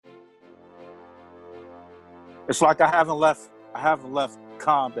It's like I haven't left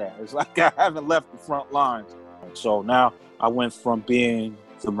combat. It's like I haven't left the front lines. So now I went from being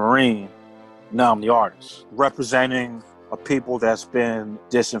the Marine, now I'm the artist, representing a people that's been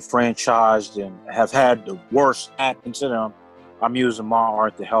disenfranchised and have had the worst happen to them. I'm using my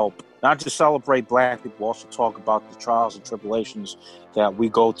art to help not just celebrate Black people, also talk about the trials and tribulations that we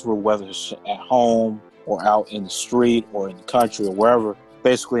go through, whether it's at home or out in the street or in the country or wherever.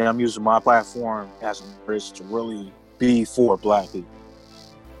 Basically, I'm using my platform as an artist to really be for Black people.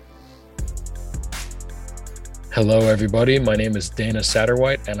 Hello, everybody. My name is Dana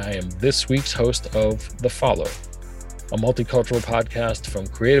Satterwhite, and I am this week's host of The Follow, a multicultural podcast from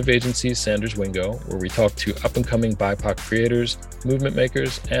creative agency Sanders Wingo, where we talk to up-and-coming BIPOC creators, movement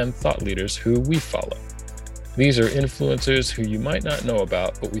makers, and thought leaders who we follow. These are influencers who you might not know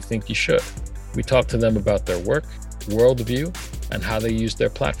about, but we think you should. We talk to them about their work, worldview, and how they use their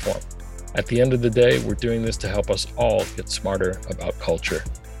platform. At the end of the day, we're doing this to help us all get smarter about culture.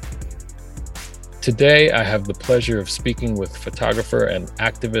 Today, I have the pleasure of speaking with photographer and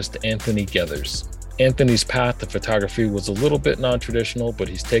activist Anthony Geathers. Anthony's path to photography was a little bit non-traditional, but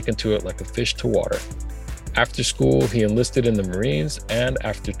he's taken to it like a fish to water. After school, he enlisted in the Marines, and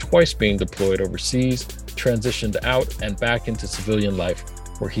after twice being deployed overseas, transitioned out and back into civilian life,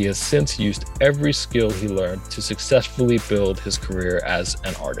 where he has since used every skill he learned to successfully build his career as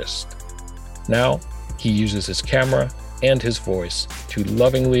an artist. Now, he uses his camera and his voice to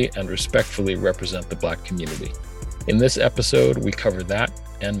lovingly and respectfully represent the Black community. In this episode, we cover that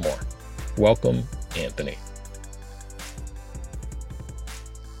and more. Welcome, Anthony.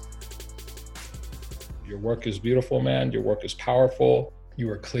 Your work is beautiful, man. Your work is powerful. You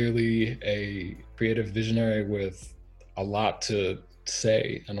are clearly a creative visionary with a lot to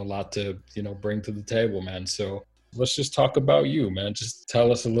say and a lot to, bring to the table, man. So let's just talk about you, man. Just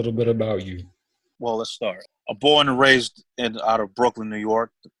tell us a little bit about you. Well, let's start. I'm born and raised out of Brooklyn, New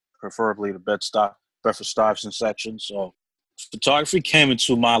York, preferably the Bedford-Stuyvesant section. So photography came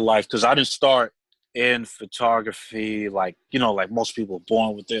into my life because I didn't start in photography like most people are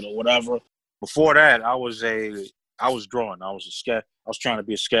born with it or whatever. Before that, I was drawing. I was trying to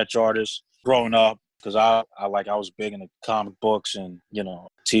be a sketch artist growing up because I was big into comic books and,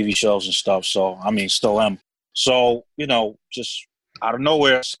 TV shows and stuff. So, still am. So, just out of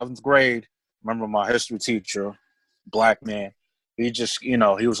nowhere, 7th grade, remember my history teacher, Black man, he just, he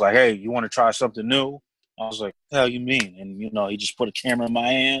was like, hey, you want to try something new? I was like, hell you mean? And, he just put a camera in my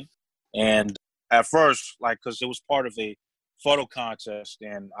hand. And at first, because it was part of a photo contest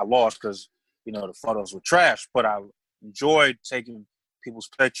and I lost because, the photos were trash, but I enjoyed taking people's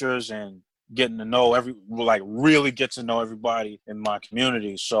pictures and getting to know really get to know everybody in my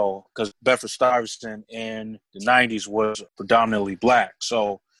community. So, because Bedford-Stuyvesant in the 90s was predominantly Black.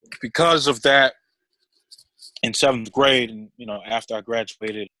 So, because of that, in 7th grade, and after I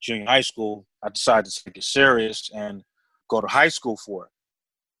graduated junior high school, I decided to take it serious and go to high school for it.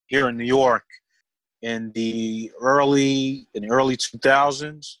 Here in New York, in the early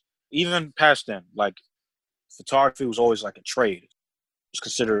 2000s, even past then, photography was always like a trade. It was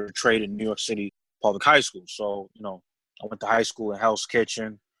considered a trade in New York City public high school. So, I went to high school in Hell's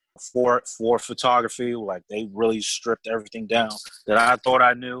Kitchen for photography. They really stripped everything down that I thought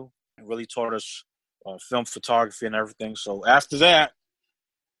I knew and really taught us film photography and everything. So after that,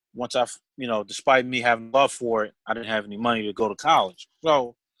 once despite me having love for it, I didn't have any money to go to college.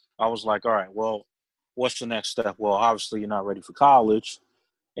 So I was like, all right, well, what's the next step? Well, obviously you're not ready for college.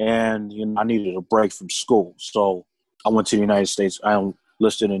 And, I needed a break from school. So I went to the United States. I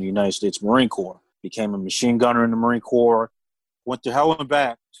enlisted in the United States Marine Corps, became a machine gunner in the Marine Corps, went to hell and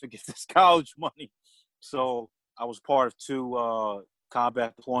back to get this college money. So I was part of 2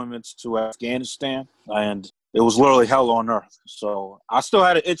 combat deployments to Afghanistan, and it was literally hell on earth. So I still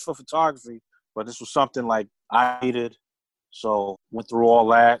had an itch for photography, but this was something I needed. So went through all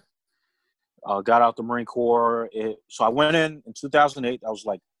that. Got out the Marine Corps. So I went in 2008. I was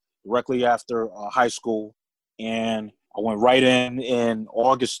directly after high school. And I went right in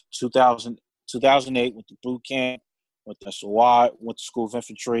August 2008 with the boot camp, went to SOI, went to School of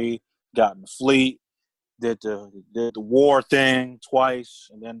Infantry, got in the fleet, did the war thing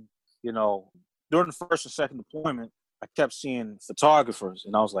twice. And then, during the first and second deployment, I kept seeing photographers.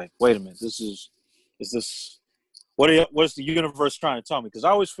 And I was like, wait a minute, what's the universe trying to tell me? Because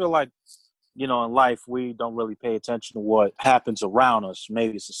I always feel like, in life, we don't really pay attention to what happens around us.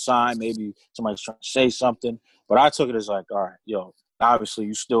 Maybe it's a sign, maybe somebody's trying to say something. But I took it as all right, obviously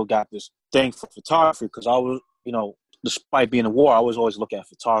you still got this thing for photography because I was, despite being in war, I was always looking at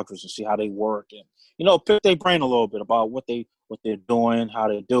photographers and see how they work and, pick their brain a little bit about what they're doing, how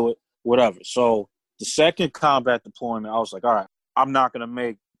they do it, whatever. So The second combat deployment, I was like, all right, I'm not going to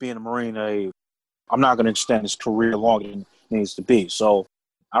make being a Marine I'm not going to extend his career longer than it needs to be. So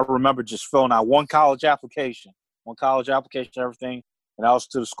I remember just filling out one college application, everything. And that was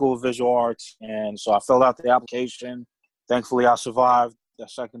to the School of Visual Arts. And so I filled out the application. Thankfully, I survived that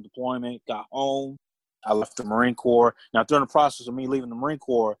second deployment, got home. I left the Marine Corps. Now, during the process of me leaving the Marine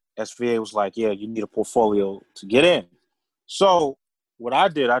Corps, SVA was like, yeah, you need a portfolio to get in. So what I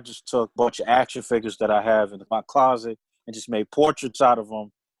did, I just took a bunch of action figures that I have in my closet and just made portraits out of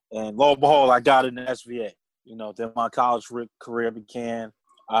them. And lo and behold, I got in the SVA. Then my college career began.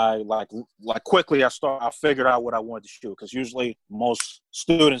 I quickly I figured out what I wanted to shoot, because usually most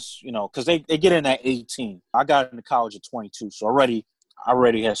students, because they get in at 18. I got into college at 22, so I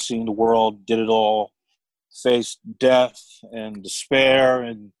already had seen the world, did it all, faced death and despair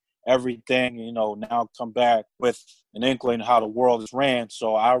and everything. Now come back with an inkling of how the world is ran.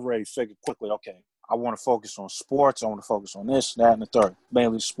 So I already figured quickly, okay, I want to focus on sports. I want to focus on this, that, and the third,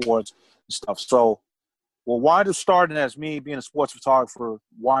 mainly sports and stuff. So, why did starting as me being a sports photographer?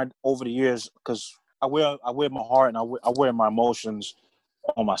 Why over the years? Because I wear my heart and I wear my emotions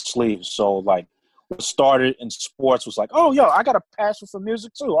on my sleeves. So what started in sports was like, oh, yo, I got a passion for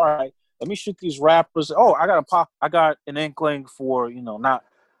music too. All right, let me shoot these rappers. Oh, I got an inkling for not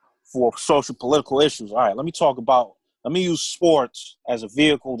for social political issues. All right, let me use sports as a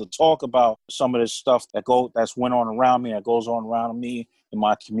vehicle to talk about some of this stuff that's went on around me, that goes on around me in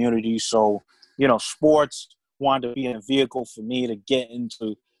my community. So, sports wanted to be a vehicle for me to get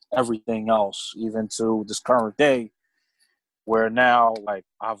into everything else, even to this current day, where now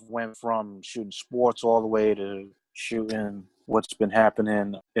I've went from shooting sports all the way to shooting what's been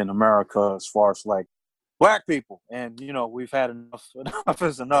happening in America as far as Black people. And we've had enough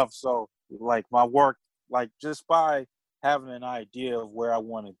is enough. So my work, just by having an idea of where I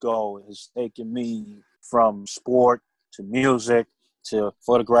want to go, has taken me from sport to music to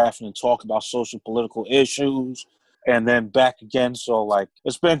photographing and talk about social political issues, and then back again. So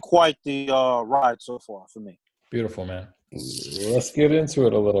it's been quite the ride so far for me. Beautiful, man. Let's get into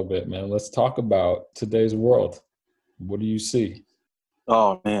it a little bit, man. Let's talk about today's world. What do you see?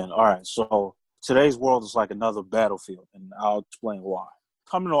 Oh, man. All right. So today's world is like another battlefield, and I'll explain why.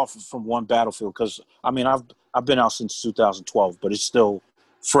 Coming off from one battlefield, because, I've been out since 2012, but it's still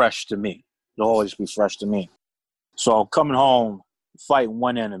fresh to me. It'll always be fresh to me. So coming home, fighting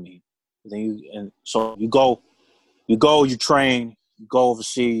one enemy. So you train, you go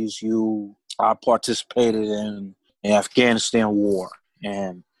overseas. I participated in the Afghanistan war,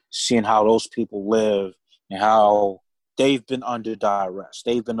 and seeing how those people live and how they've been under duress,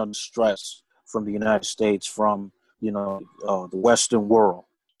 they've been under stress from the United States, from the Western world,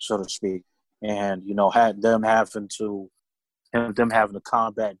 so to speak, and had them having to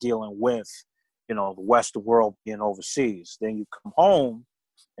combat dealing with the Western world being overseas. Then you come home,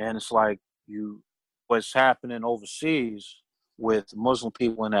 and it's like what's happening overseas with Muslim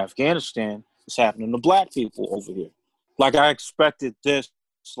people in Afghanistan is happening to Black people over here. I expected this,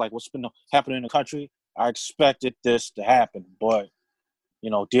 what's been happening in the country, I expected this to happen, but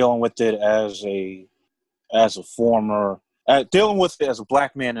dealing with it as a former, dealing with it as a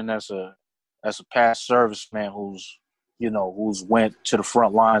Black man and as a past serviceman who's went to the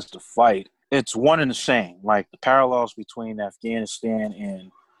front lines to fight, it's one and the same. The parallels between Afghanistan and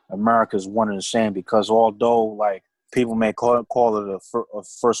America is one and the same, because although people may call it a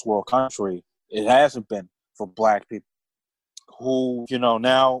first world country, it hasn't been for Black people who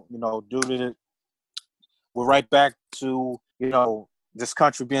now due to we're right back to this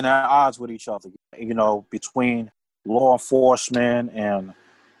country being at odds with each other, between law enforcement and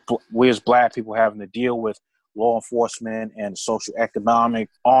we as Black people having to deal with law enforcement and social economic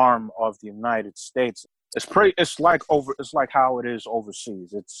arm of the United States. It's like how it is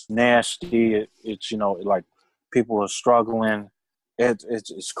overseas. It's nasty. It's people are struggling.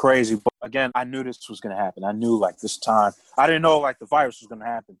 It's crazy. But again, I knew this was going to happen. I knew this time. I didn't know the virus was going to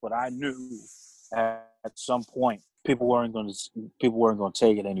happen, but I knew at some point people weren't going to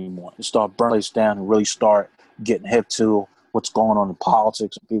take it anymore and start burning place down and really start getting hip to what's going on in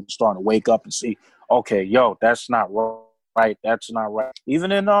politics, and people starting to wake up and see, okay, yo, that's not right. That's not right.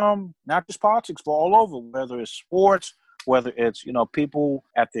 Even in not just politics, but all over, whether it's sports, whether it's people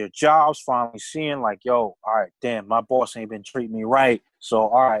at their jobs finally seeing yo, all right, damn, my boss ain't been treating me right. So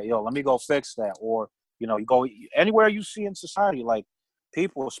all right, yo, let me go fix that. Or you go anywhere you see in society,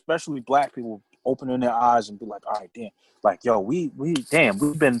 people, especially Black people, opening their eyes and be like, all right, damn, yo, we've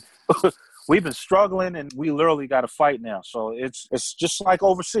been we've been struggling, and we literally got to fight now. So it's just like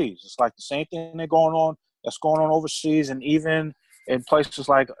overseas. It's the same thing that's going on overseas, and even in places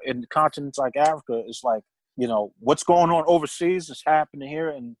like in continents like Africa, it's like, you know, what's going on overseas is happening here,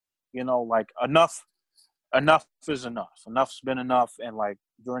 and you know, like enough is enough. Enough's been enough, and like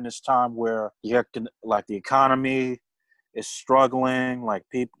during this time where like the economy is struggling, like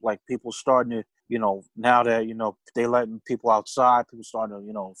people starting to, you know, now that, you know, they letting people outside, people starting to,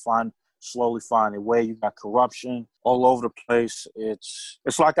 you know, slowly find a way. You got corruption all over the place. It's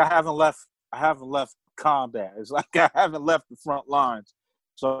like I haven't left combat. It's like I haven't left the front lines.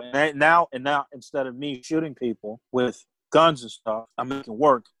 So now instead of me shooting people with guns and stuff, I'm making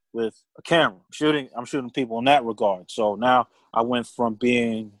work with a camera. I'm shooting people in that regard. So now I went from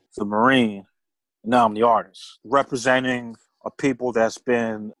being the Marine, now I'm the artist, representing a people that's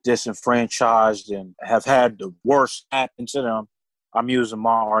been disenfranchised and have had the worst happen to them. I'm using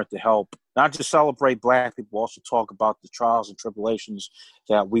my art to help not just celebrate Black people, also talk about the trials and tribulations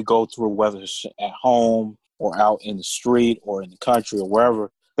that we go through, whether it's at home or out in the street or in the country or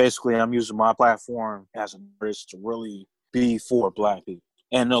wherever. Basically, I'm using my platform as an artist to really be for Black people.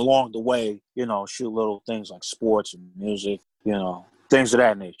 And along the way, you know, shoot little things like sports and music, you know, things of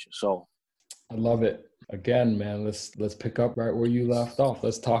that nature. So I love it. Again, man, let's pick up right where you left off.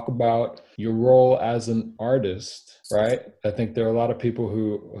 Let's talk about your role as an artist, right? I think there are a lot of people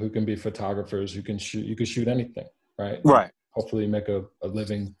who can be photographers, who can shoot. You can shoot anything, right? Right. Hopefully make a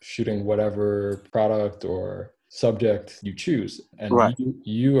living shooting whatever product or subject you choose. And Right.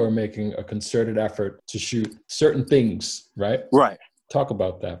 you are making a concerted effort to shoot certain things, right? Right. Talk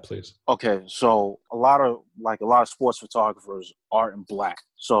about that, please. Okay, so a lot of sports photographers are in Black,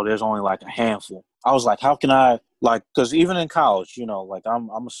 so there's only like a handful. I was like, how can I, like, because even in college, you know, like I'm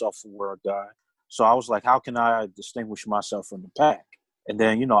a self-aware guy, so I was like, how can I distinguish myself from the pack? And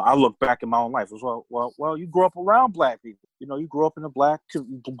then, you know, I look back in my own life as well. You grew up around Black people. You know, you grew up in the Black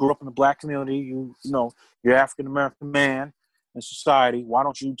community. You know, you're African American man in society. Why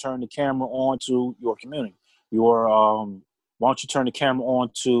don't you turn the camera on to your community? Why don't you turn the camera on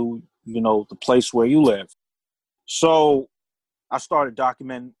to, you know, the place where you live? So I started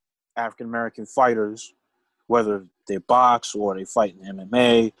documenting African American fighters, whether they box or they fight in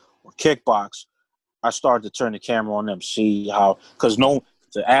MMA or kickbox. I started to turn the camera on them, see how, because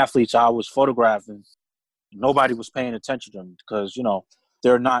the athletes I was photographing, nobody was paying attention to them because, you know,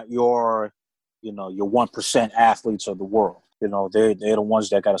 they're not your 1% athletes of the world. You know, they're the ones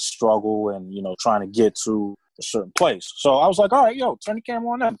that got to struggle and, you know, trying to get to a certain place. So I was like, all right, turn the camera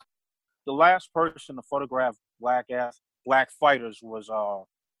on them. The last person to photograph black fighters was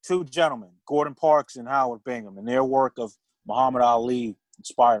two gentlemen, Gordon Parks and Howard Bingham, and their work of Muhammad Ali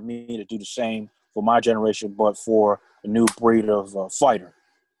inspired me to do the same for my generation, but for a new breed of fighter.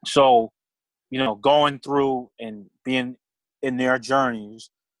 So, you know, going through and being in their journeys,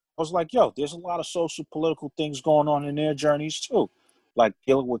 I was like, there's a lot of social political things going on in their journeys too, like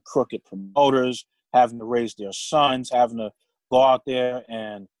dealing with crooked promoters, having to raise their sons, having to go out there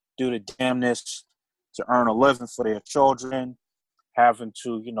and do the damnness to earn a living for their children, having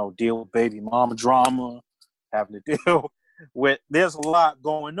to, you know, deal with baby mama drama, having to deal with, there's a lot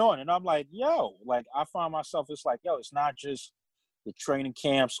going on. And I'm like, I find myself, it's like, it's not just the training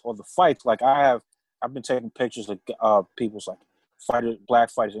camps or the fights. Like I've been taking pictures of people's like black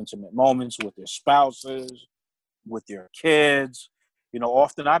fighters' intimate moments with their spouses, with their kids. You know,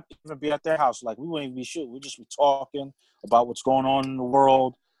 often I'd even be at their house, like we wouldn't even be shooting. We'd just be talking about what's going on in the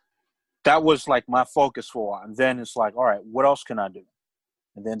world. That was like my focus for a while. And then it's like, all right, what else can I do?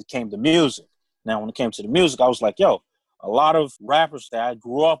 And then it came to music. Now, when it came to the music, I was like, a lot of rappers that I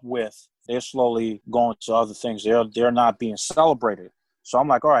grew up with, they're slowly going to other things. They're not being celebrated. So I'm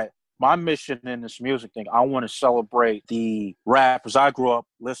like, all right, my mission in this music thing, I want to celebrate the rappers I grew up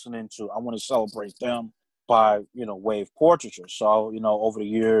listening to. I want to celebrate them by, you know, way of portraiture. So, you know, over the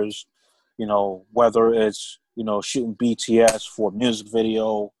years, you know, whether it's, you know, shooting BTS for a music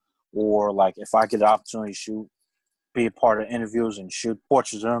video, or like if I get the opportunity to be a part of interviews and shoot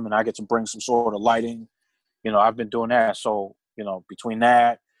portraits of them and I get to bring some sort of lighting, you know, I've been doing that. So, you know, between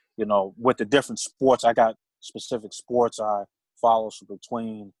that, you know, with the different sports, I got specific sports I follow. So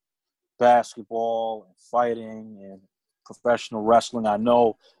between basketball and fighting and professional wrestling, I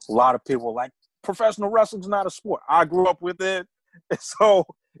know a lot of people are like, professional wrestling's not a sport. I grew up with it, so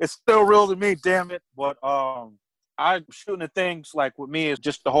it's still real to me, damn it. But I'm shooting at things like, with me, is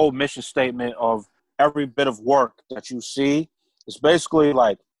just the whole mission statement of every bit of work that you see. It's basically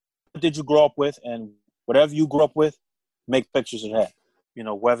like, what did you grow up with? And whatever you grew up with, make pictures of that. You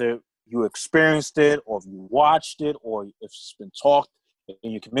know, whether you experienced it or if you watched it or if it's been talked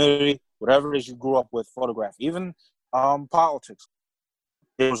in your community, whatever it is you grew up with, photograph. Even politics.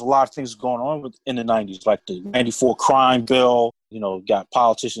 there was a lot of things going on in the 90s, like the 94 crime bill. Got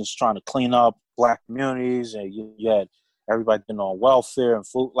politicians trying to clean up black communities, and you had everybody been on welfare and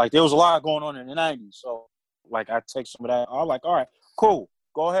food. Like, there was a lot going on in the 90s. So, like, I take some of that. I'm like, all right, cool.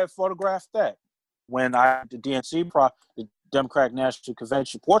 Go ahead, photograph that. When I did the DNC, the Democratic National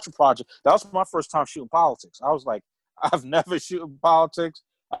Convention Portrait Project, that was my first time shooting politics. I was like, I've never shooten politics.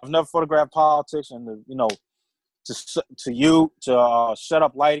 I've never photographed politics. And, to set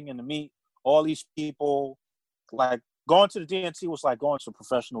up lighting and to meet all these people, like, going to the DNC was like going to a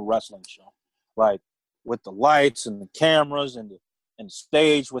professional wrestling show, like, with the lights and the cameras and the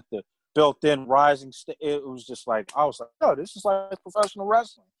stage with the built-in rising stage. It was just like, I was like, oh, this is like professional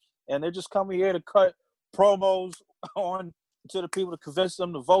wrestling. And they're just coming here to cut promos on to the people to convince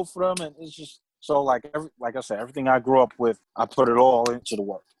them to vote for them. And it's just so, like I said, everything I grew up with, I put it all into the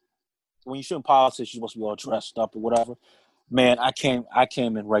work. When you shoot in politics, you're supposed to be all dressed up or whatever. Man, I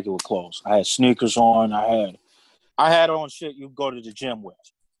came in regular clothes. I had sneakers on. I had on shit you go to the gym with.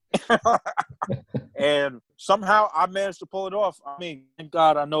 And somehow I managed to pull it off. I mean, thank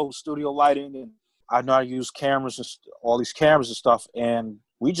God I know studio lighting, and I know how to use cameras and all these cameras and stuff. And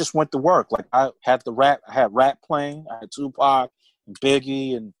we just went to work. Like, I had rap playing. I had Tupac and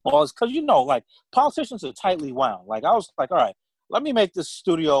Biggie and all this. Because, like, politicians are tightly wound. Like, I was like, all right, let me make this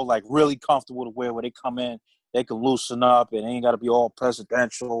studio, like, really comfortable to where they come in, they can loosen up, and it ain't got to be all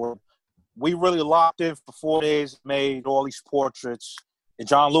presidential. We really locked in for 4 days, made all these portraits. And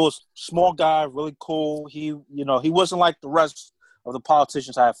John Lewis, small guy, really cool. He wasn't like the rest of the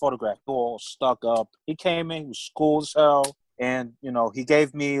politicians I had photographed, all stuck up. He came in, he was cool as hell. And, he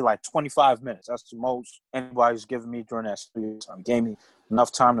gave me like 25 minutes. That's the most anybody's given me during that studio time. He gave me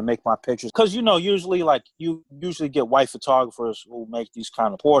enough time to make my pictures. Because, usually, like, you usually get white photographers who make these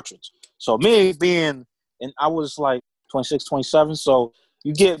kind of portraits. So me being, and I was like 26, 27. So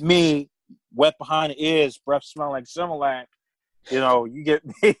you get me wet behind the ears, breath smelling like Similac.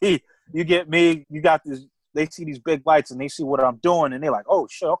 You get me, you got this, they see these big lights and they see what I'm doing and they're like, oh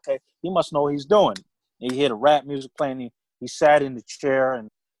shit, okay, he must know what he's doing. And you hear the rap music playing, he sat in the chair and,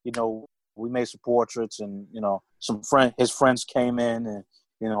 we made some portraits and, his friends came in and,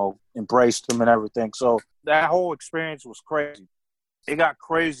 embraced him and everything. So that whole experience was crazy. It got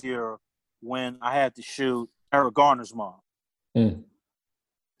crazier when I had to shoot Eric Garner's mom.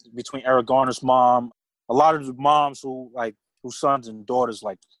 Between Eric Garner's mom, a lot of the moms whose sons and daughters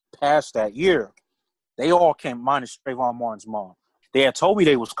like passed that year, they all came, minus Trayvon Martin's mom. They had told me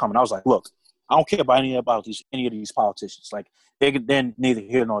they was coming. I was like, look, I don't care about any of these politicians. Like, they're neither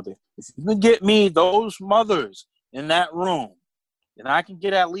here nor there. If you can get me those mothers in that room, then I can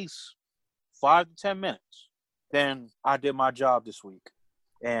get at least 5 to 10 minutes. Then I did my job this week.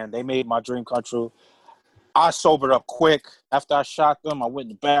 And they made my dream come true. I sobered up quick. After I shot them, I went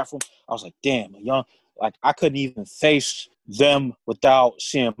in the bathroom. I was like, damn, I couldn't even face them without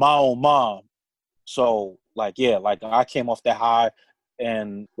seeing my own mom. So, like, yeah, like, I came off that high,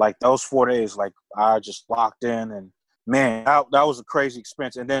 and, like, those 4 days, like, I just locked in, and, man, that was a crazy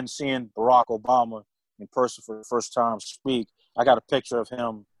experience. And then seeing Barack Obama in person for the first time speak, I got a picture of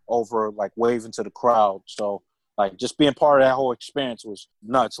him over, like, waving to the crowd. So, like, just being part of that whole experience was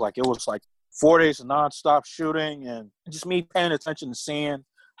nuts. Like, it was, like, 4 days of nonstop shooting and just me paying attention to seeing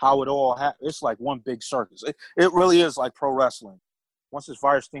how it all happened. It's like one big circus. It really is like pro wrestling. Once this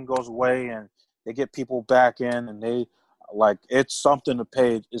virus thing goes away and they get people back in and they, like, it's something to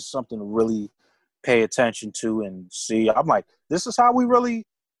really pay attention to and see. I'm like, this is how we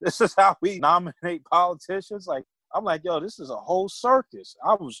nominate politicians. Like, I'm like, yo, this is a whole circus.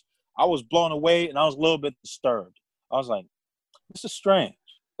 I was blown away and I was a little bit disturbed. I was like, this is strange.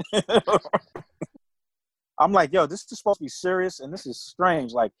 I'm like, yo, this is supposed to be serious and this is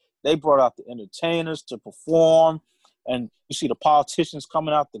strange. Like, they brought out the entertainers to perform and you see the politicians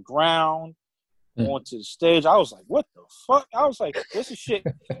coming out the ground onto the stage. I was like, what the fuck? I was like, this is shit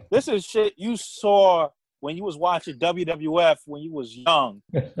you saw when you was watching WWF when you was young.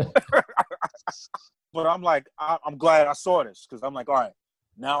 But I'm like, I'm glad I saw this because I'm like, all right,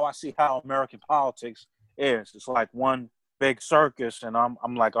 now I see how American politics is. It's like one big circus, and I'm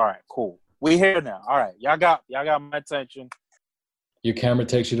like, all right, cool. We here now. All right, y'all got my attention. Your camera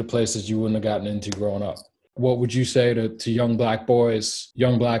takes you to places you wouldn't have gotten into growing up. What would you say to young black boys,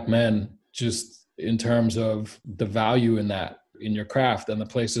 young black men, just in terms of the value in that, in your craft and the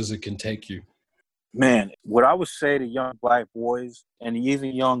places it can take you? Man, what I would say to young black boys and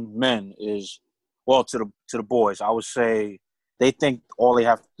even young men is, well, to the boys, I would say they think all they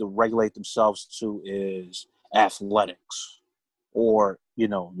have to regulate themselves to is athletics or,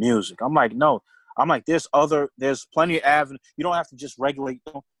 music. I'm like, no, I'm like, there's plenty of avenues. You don't have to just regulate.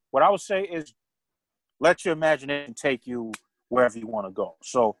 What I would say is let your imagination take you wherever you want to go.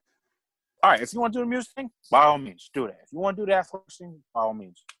 So, all right, if you want to do the music thing, by all means, do that. If you want to do the athletics thing, by all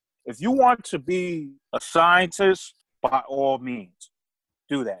means. If you want to be a scientist, by all means,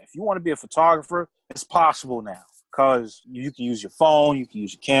 do that. If you want to be a photographer, it's possible now because you can use your phone, you can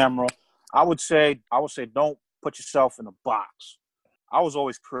use your camera. I would say don't put yourself in a box. I was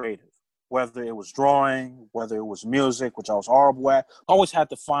always creative, whether it was drawing, whether it was music, which I was horrible at. I always had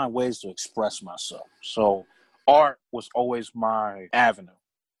to find ways to express myself. So art was always my avenue.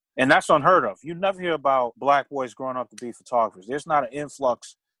 And that's unheard of. You never hear about black boys growing up to be photographers. There's not an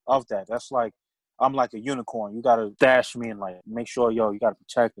influx of that. That's like, I'm like a unicorn. You got to dash me and like make sure, you got to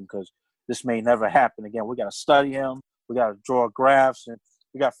protect him because this may never happen again. We got to study him. We got to draw graphs and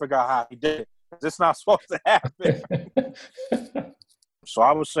we got to figure out how he did it. It's not supposed to happen. So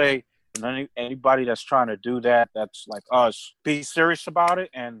I would say anybody that's trying to do that, that's like us, be serious about it.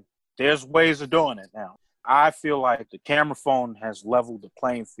 And there's ways of doing it now. I feel like the camera phone has leveled the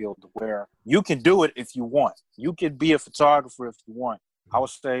playing field to where you can do it if you want. You can be a photographer if you want. I would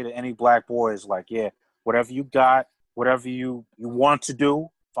say to any black boy is like, yeah, whatever you got, whatever you want to do,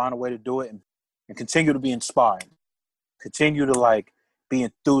 find a way to do it and continue to be inspired. Continue to like be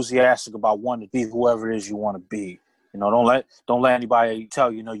enthusiastic about wanting to be whoever it is you want to be. Don't let anybody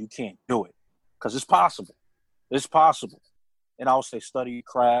tell you, you can't do it. Because it's possible. It's possible. And I would say study your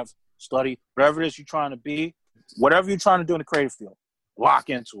craft, study whatever it is you're trying to be, whatever you're trying to do in the creative field. Lock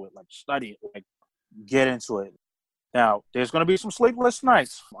into it, like study it, like get into it. Now, there's going to be some sleepless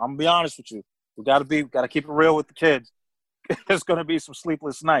nights. I'm going to be honest with you. We got to keep it real with the kids. There's going to be some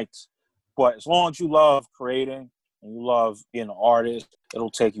sleepless nights. But as long as you love creating and you love being an artist,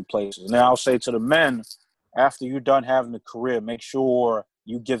 it'll take you places. Now, I'll say to the men, after you're done having a career, make sure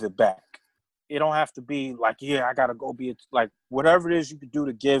you give it back. It don't have to be like, yeah, I got to go be like whatever it is you can do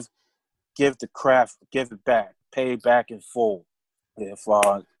to give the craft, give it back, pay it back in full. If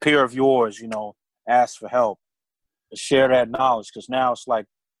a peer of yours, asks for help, share that knowledge because now it's like,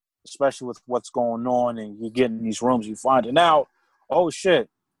 especially with what's going on and you get in these rooms, you find it now. Oh shit,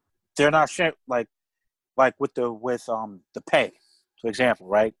 they're not sharing like with the pay, for example,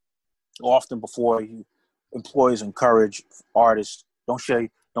 right? Often before employees encourage artists,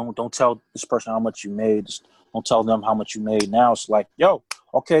 don't tell this person how much you made. Don't tell them how much you made. Now it's like, yo,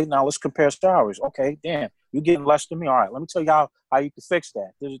 okay, now let's compare salaries. Okay, damn, you're getting less than me. All right, let me tell you how you can fix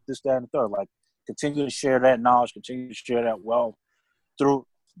that. This, that, and the third. Like, continue to share that knowledge. Continue to share that wealth through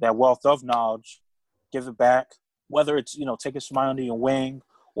that wealth of knowledge. Give it back. Whether it's taking somebody under your wing,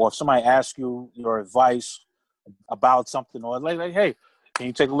 or if somebody asks you your advice about something, or like hey, can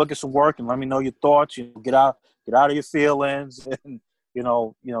you take a look at some work and let me know your thoughts? Get out of your feelings, and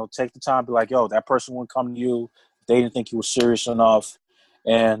take the time to be like, yo, that person wouldn't come to you if they didn't think you were serious enough.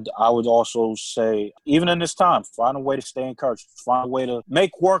 And I would also say, even in this time, find a way to stay encouraged. Find a way to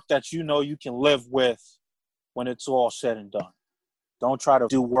make work that you can live with when it's all said and done. Don't try to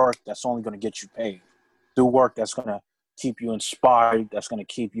do work that's only going to get you paid. Do work that's going to keep you inspired, that's going to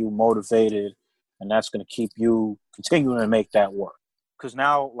keep you motivated, and that's going to keep you continuing to make that work. Because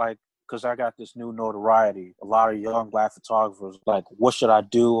now, because I got this new notoriety, a lot of young black photographers like, what should I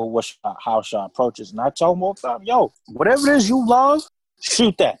do? How should I approach this? And I tell them all the time, yo, whatever it is you love,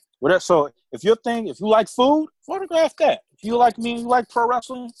 shoot that. So if you like food, photograph that. If you like me and you like pro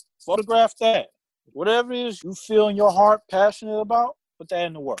wrestling, photograph that. Whatever it is you feel in your heart passionate about, put that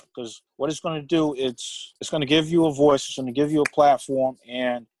into work. Because what it's going to do, it's going to give you a voice, it's going to give you a platform,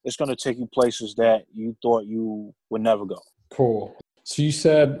 and it's going to take you places that you thought you would never go. Cool. So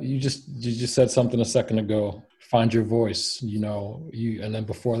you just said something a second ago, find your voice, and then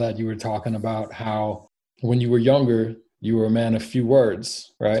before that you were talking about how when you were younger, you were a man of few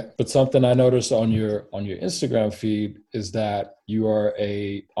words, right? But something I noticed on your Instagram feed is that you are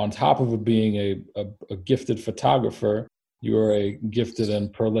on top of being a gifted photographer, you are a gifted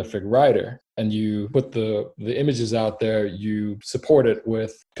and prolific writer, and you put the images out there, you support it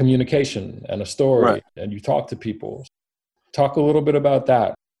with communication and a story, right. And you talk to people. Talk a little bit about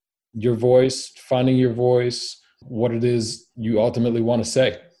that, your voice, finding your voice, what it is you ultimately want to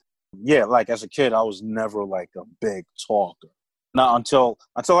say. Yeah, like as a kid, I was never like a big talker. Not until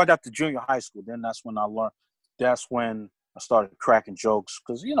I got to junior high school. Then that's when I learned. That's when I started cracking jokes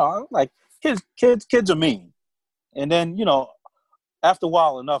because like kids are mean, and then after a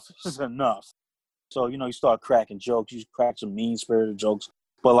while, enough is enough. So you start cracking jokes. You crack some mean spirited jokes,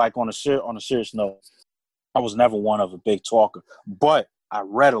 but like on a serious note, I was never one of a big talker. But I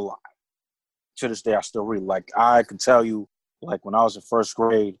read a lot. To this day, I still read. Like I can tell you, like when I was in first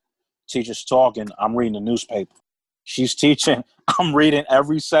grade teacher's talking, I'm reading the newspaper. She's teaching, I'm reading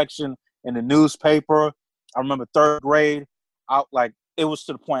every section in the newspaper. I remember third grade, it was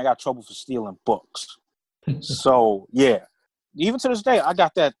to the point I got in trouble for stealing books. So yeah, even to this day, I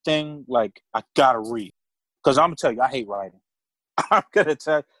got that thing like I gotta read because I'm gonna tell you, I hate writing. I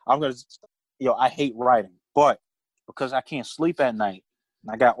hate writing, but because I can't sleep at night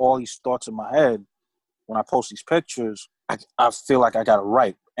and I got all these thoughts in my head when I post these pictures, I feel like I gotta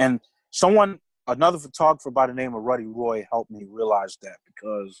write. And another photographer by the name of Ruddy Roy helped me realize that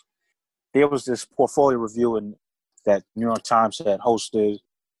because there was this portfolio review that New York Times had hosted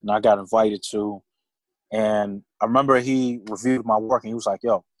and I got invited to. And I remember he reviewed my work and he was like,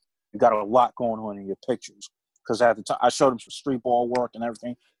 yo, you got a lot going on in your pictures. Because at the time, I showed him some street ball work and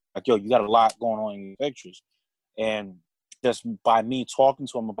everything. Like, yo, you got a lot going on in your pictures. And just by me talking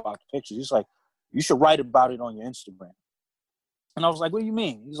to him about the pictures, he's like, you should write about it on your Instagram. And I was like, what do you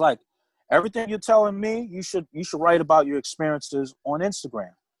mean? He's like, everything you're telling me, you should write about your experiences on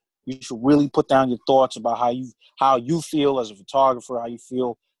Instagram. You should really put down your thoughts about how you feel as a photographer, how you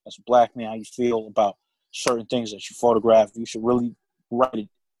feel as a black man, how you feel about certain things that you photograph. You should really write it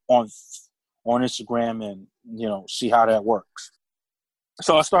on Instagram and, see how that works.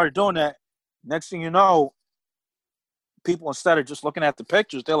 So I started doing that. Next thing you know, people, instead of just looking at the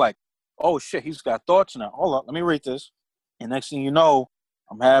pictures, they're like, oh shit, he's got thoughts now. Hold up, let me read this. And next thing you know,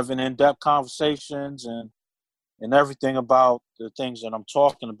 I'm having in-depth conversations and everything about the things that I'm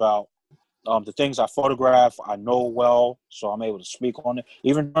talking about. The things I photograph, I know well, so I'm able to speak on it.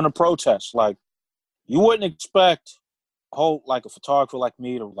 Even during the protests, like, you wouldn't expect a photographer like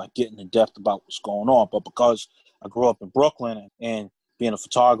me to get in depth about what's going on, but because I grew up in Brooklyn and being a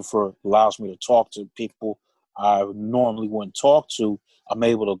photographer allows me to talk to people I normally wouldn't talk to, I'm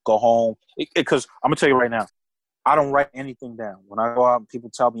able to go home. Because I'm gonna tell you right now, I don't write anything down. When I go out and people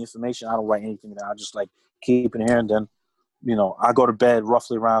tell me information, I don't write anything down. I just keep it here, and then I go to bed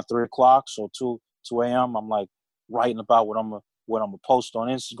roughly around 3:00, so 2 a.m. I'm writing about what I'm gonna post on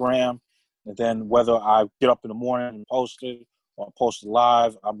Instagram. And then whether I get up in the morning and post it or post it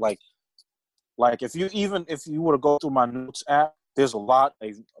live, I'm like if you were to go through my notes app, there's a lot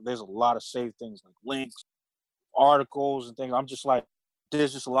of saved things like links, articles, and things. I'm just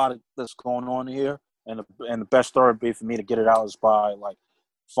there's just a lot of that's going on here, and the best story would be for me to get it out is by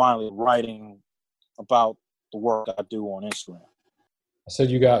finally writing about the work I do on Instagram. I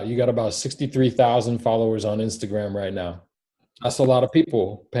said you got about 63,000 followers on Instagram right now. That's a lot of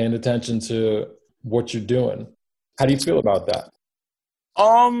people paying attention to what you're doing. How do you feel about that?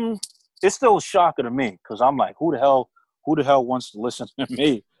 It's still a shocker to me because I'm like, who the hell wants to listen to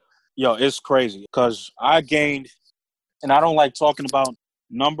me? Yo, it's crazy because I gained, and I don't like talking about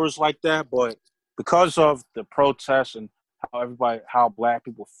numbers like that, but because of the protests and how black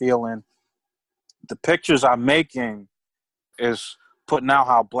people feeling, the pictures I'm making is putting out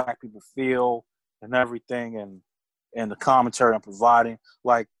how black people feel and everything, and the commentary I'm providing.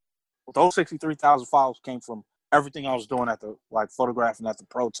 Those 63,000 followers came from everything I was doing at the photographing at the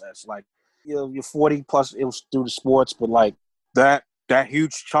protests. You're 40 plus, it was through the sports, but that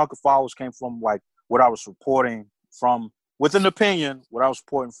huge chunk of followers came from what I was reporting from, with an opinion, what I was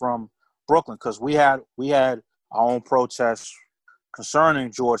reporting from Brooklyn, because we had our own protests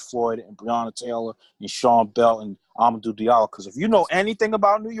concerning George Floyd and Breonna Taylor and Sean Bell and Amadou Diallo. Because if you know anything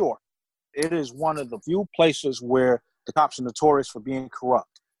about New York, it is one of the few places where the cops are notorious for being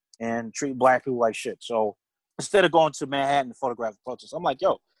corrupt and treat black people like shit. So instead of going to Manhattan to photograph the protests, I'm like,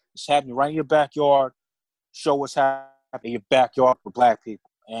 yo, it's happening right in your backyard. Show what's happening in your backyard for black people.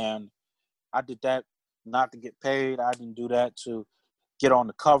 And I did that not to get paid. I didn't do that to get on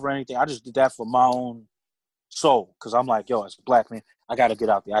the cover or anything. I just did that for my own soul, because I'm like, yo, as a black man, I got to get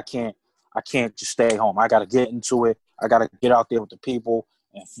out there. I can't just stay home. I got to get into it. I got to get out there with the people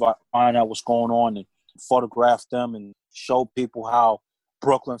and find out what's going on and photograph them and show people how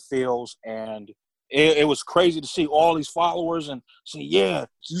Brooklyn feels. And it was crazy to see all these followers and say, yeah,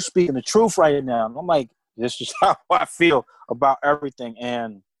 you speaking the truth right now. And I'm like, this is how I feel about everything.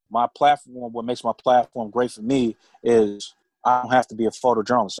 And my platform, what makes my platform great for me is I don't have to be a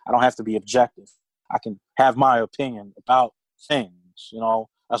photojournalist. I don't have to be objective. I can have my opinion about things,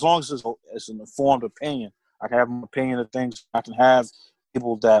 as long as it's an informed opinion. I can have my opinion of things. I can have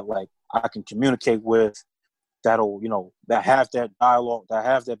people that I can communicate with that have that dialogue, that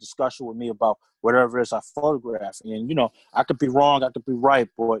have that discussion with me about whatever it is I photograph. And, I could be wrong, I could be right,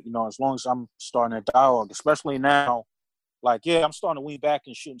 but, as long as I'm starting that dialogue, especially now, I'm starting to lean back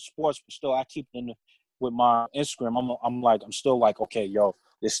and shooting sports, but still I keep it with my Instagram. I'm still okay, yo,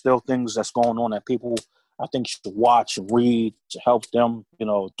 there's still things that's going on that people I think you should watch and read to help them,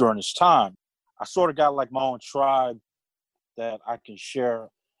 during this time. I sort of got like my own tribe that I can share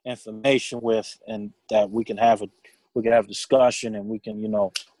information with, and that we can have a discussion, and we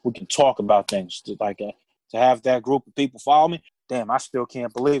can talk about things. To have that group of people follow me, damn, I still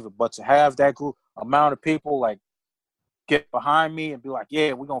can't believe it. But to have that group amount of people like get behind me and be like,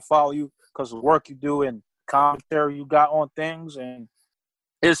 yeah, we're gonna follow you because of the work you do and commentary you got on things, and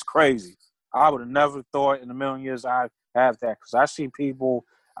it's crazy. I would have never thought in a million years I'd have that, because I see people,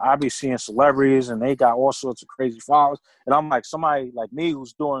 I be seeing celebrities and they got all sorts of crazy followers. And I'm like, somebody like me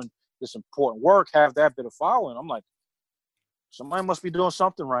who's doing this important work have that bit of following. I'm like, somebody must be doing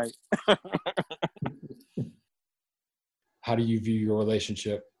something right. How do you view your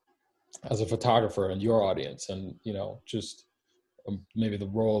relationship as a photographer and your audience, and just maybe the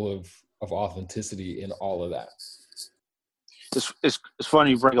role of authenticity in all of that? It's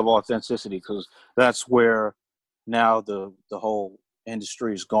funny you bring up authenticity, because that's where now the whole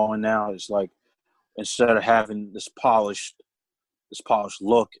industry is going now. It's like, instead of having this polished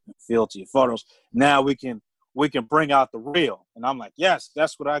look and feel to your photos, now we can bring out the real. And I'm like, yes,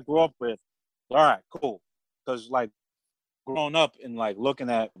 that's what I grew up with. All right, cool. Because like growing up and like looking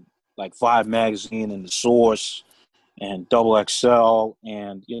at like Vibe magazine and the Source and Double XL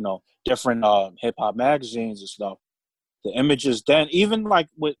and different hip hop magazines and stuff, the images then, even like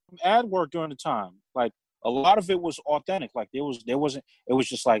with ad work during the time, like a lot of it was authentic. Like it was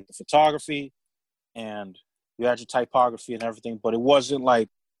just like the photography, and you had your typography and everything, but it wasn't like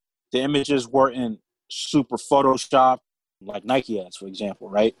the images weren't super photoshopped, like Nike ads, for example,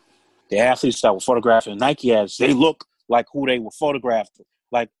 right? The athletes that were photographed in Nike ads, they look like who they were photographed,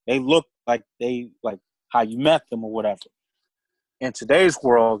 like they look like how you met them or whatever. In today's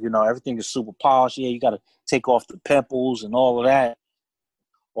world, everything is super polished. Yeah, you got to take off the pimples and all of that.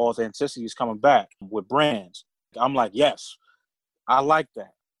 Authenticity is coming back with brands. I'm like, yes, I like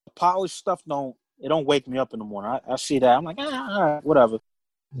that. Polished stuff don't wake me up in the morning. I see that. I'm like, all right, whatever.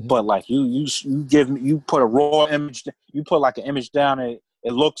 Mm-hmm. But like you put a raw image, you put like an image down, it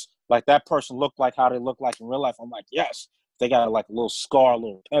looks like that person looked like how they look like in real life. I'm like, yes. They got like a little scar, a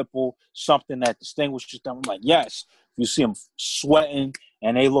little pimple, something that distinguishes them. I'm like, yes. You see them sweating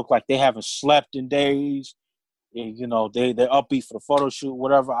and they look like they haven't slept in days. And, they're upbeat for the photo shoot,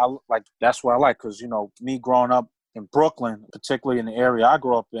 whatever. I like, that's what I like, because me growing up in Brooklyn, particularly in the area I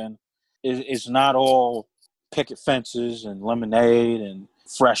grew up in, it's not all picket fences and lemonade and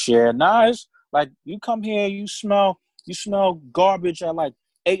fresh air. Nah, it's like you come here, you smell garbage at like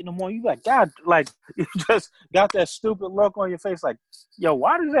 8 in the morning. You like, God, like you just got that stupid look on your face, like, yo,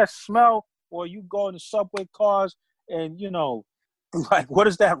 why does that smell? Or you go in the subway cars and like, what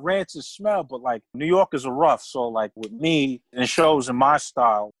is that rancid smell? But like, New Yorkers are rough, so like with me, and it shows in my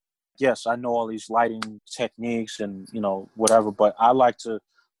style. Yes, I know all these lighting techniques and whatever, but I like to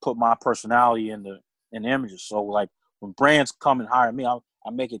put my personality in the images. So like when brands come and hire me, I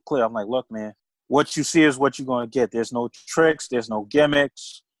make it clear. I'm like, look, man, what you see is what you're gonna get. There's no tricks, there's no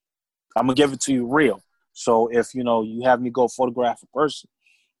gimmicks. I'm gonna give it to you real. So if you have me go photograph a person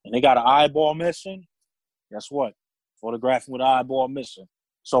and they got an eyeball missing, guess what? Photographing with an eyeball missing.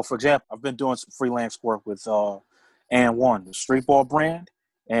 So, for example, I've been doing some freelance work with And One, the streetball brand,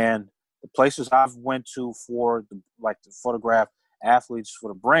 and the places I've went to for to photograph athletes for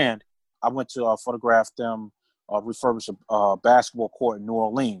the brand. I went to photograph them refurbish a basketball court in New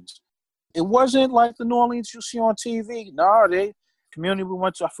Orleans. It wasn't like the New Orleans you see on TV. No, they community we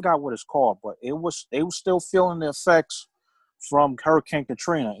went to, I forgot what it's called, but they were still feeling the effects from Hurricane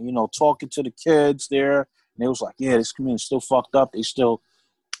Katrina. Talking to the kids there, and it was like, yeah, this community's still fucked up. They still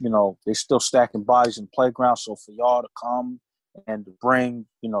stacking bodies in the playground. So for y'all to come and to bring,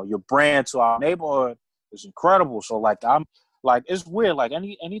 your brand to our neighborhood is incredible. So like I'm like, it's weird. Like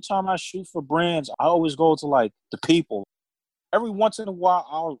anytime I shoot for brands, I always go to like the people. Every once in a while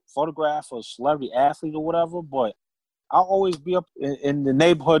I'll photograph a celebrity athlete or whatever, but I'll always be up in the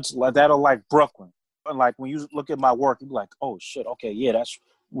neighborhoods that are like Brooklyn. And like when you look at my work, you be like, oh shit, okay, yeah, that's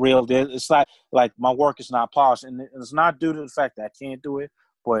real. It's not like my work is not polished, and it's not due to the fact that I can't do it,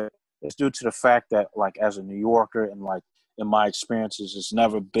 but it's due to the fact that like as a New Yorker and like in my experiences, it's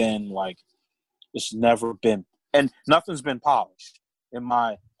never been, and nothing's been polished in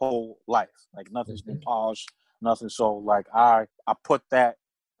my whole life. Like nothing's been polished, nothing. So like I put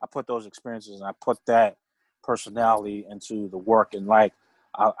those experiences and I put that personality into the work, and like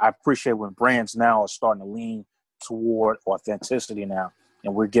I appreciate when brands now are starting to lean toward authenticity now,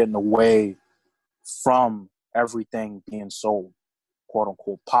 and we're getting away from everything being so quote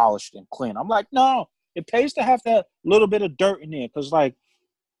unquote polished and clean. I'm like, no, it pays to have that little bit of dirt in there, because like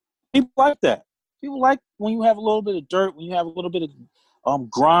people like that. People like when you have a little bit of dirt, when you have a little bit of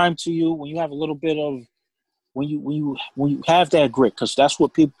grime to you, when you have a little bit of when you have that grit, because that's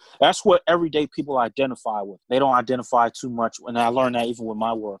what everyday people identify with. They don't identify too much, and I learned that even with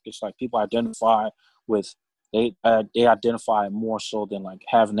my work. It's like people identify with they identify more so than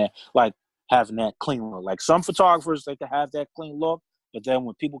having that clean look. Like some photographers, they can have that clean look, but then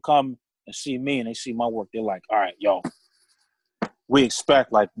when people come and see me and they see my work, they're like, all right, yo, we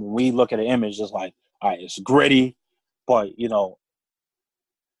expect, like, when we look at an image, it's like, all right, it's gritty, but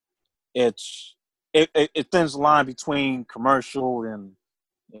it thins the line between commercial and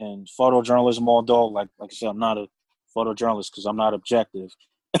photojournalism. Although, like I said, I'm not a photojournalist because I'm not objective.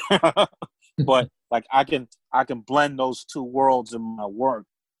 But like I can blend those two worlds in my work.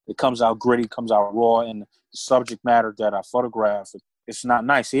 It comes out gritty, comes out raw, and the subject matter that I photograph, it's not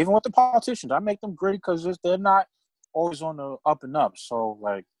nice. Even with the politicians, I make them gritty because they're not always on the up and up. So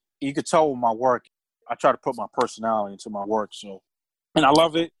like you could tell with my work, I try to put my personality into my work. So, and I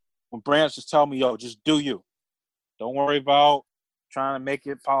love it when brands just tell me, yo, just do you. Don't worry about trying to make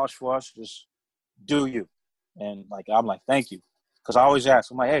it polished for us. Just do you. And like, I'm like, thank you. Because I always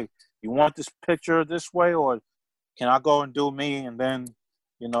ask, I'm like, hey, you want this picture this way, or can I go and do me and then,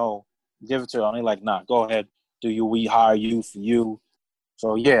 give it to you? And they're like, nah, go ahead, do you. We hire you for you.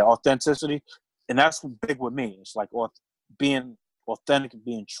 So yeah, authenticity. And that's big with me. It's like being authentic and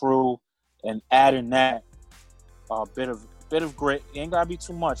being true and adding that bit of grit. It ain't gotta be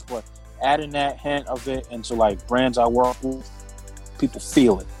too much, but adding that hint of it into like brands I work with, people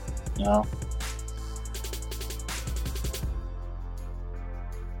feel it,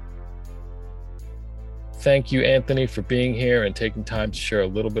 Thank you, Anthony, for being here and taking time to share a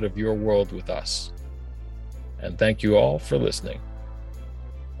little bit of your world with us. And thank you all for listening.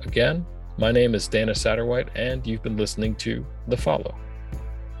 Again, my name is Dana Satterwhite, and you've been listening to The Follow,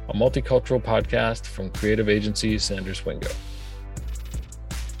 a multicultural podcast from creative agency Sanders Wingo.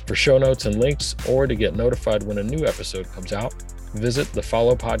 For show notes and links, or to get notified when a new episode comes out, visit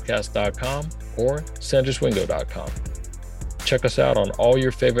thefollowpodcast.com or sanderswingo.com. Check us out on all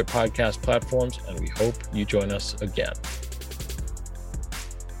your favorite podcast platforms, and we hope you join us again.